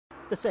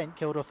The St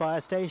Kilda Fire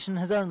Station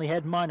has only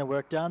had minor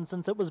work done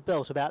since it was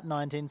built about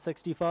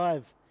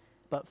 1965.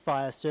 But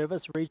Fire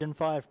Service Region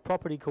 5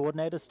 Property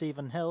Coordinator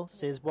Stephen Hill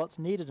says what's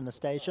needed in a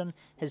station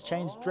has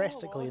changed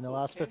drastically in the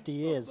last 50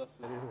 years,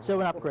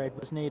 so an upgrade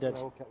was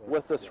needed.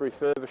 With this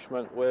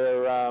refurbishment,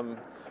 we're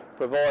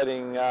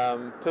providing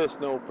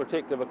personal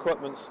protective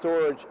equipment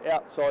storage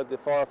outside the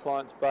fire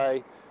appliance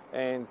bay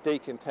and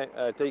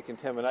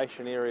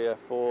decontamination area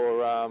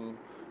for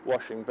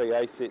washing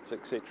BA sets,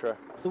 etc.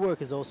 The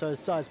work is also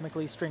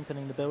seismically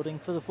strengthening the building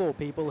for the 4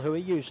 people who are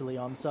usually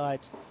on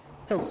site.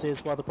 Hill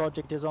says while the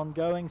project is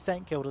ongoing,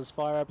 St Kilda's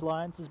fire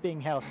appliance is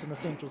being housed in the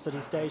Central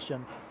City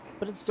Station,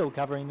 but it's still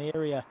covering the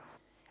area.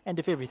 And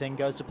if everything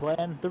goes to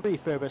plan, the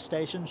refurbished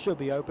station should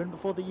be open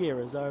before the year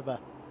is over.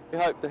 We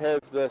hope to have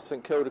the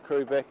St Kilda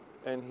crew back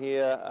in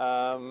here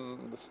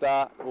the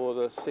start or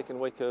the second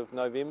week of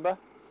November.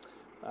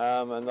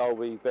 And they'll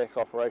be back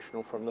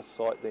operational from this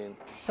site then.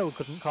 Hill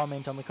couldn't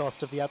comment on the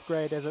cost of the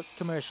upgrade as it's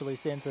commercially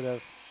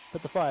sensitive,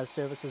 but the fire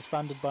service is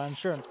funded by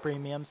insurance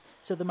premiums,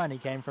 so the money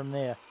came from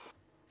there.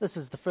 This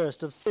is the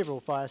first of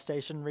several fire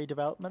station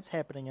redevelopments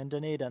happening in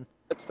Dunedin.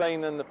 It's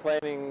been in the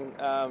planning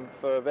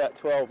for about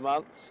 12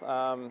 months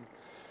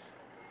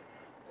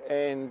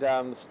and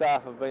the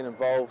staff have been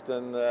involved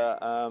in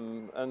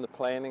the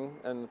planning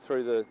and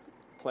through the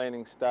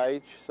planning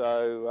stage,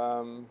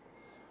 so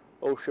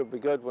all should be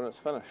good when it's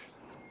finished.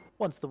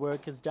 Once the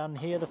work is done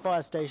here, the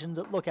fire stations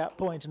at Lookout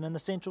Point and in the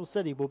central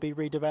city will be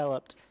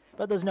redeveloped,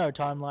 but there's no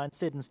timeline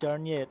set in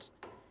stone yet.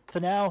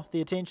 For now,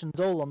 the attention's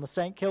all on the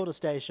St Kilda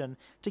station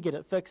to get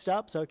it fixed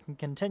up so it can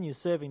continue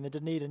serving the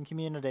Dunedin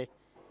community.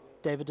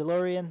 David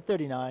Delurian,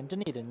 39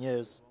 Dunedin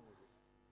News.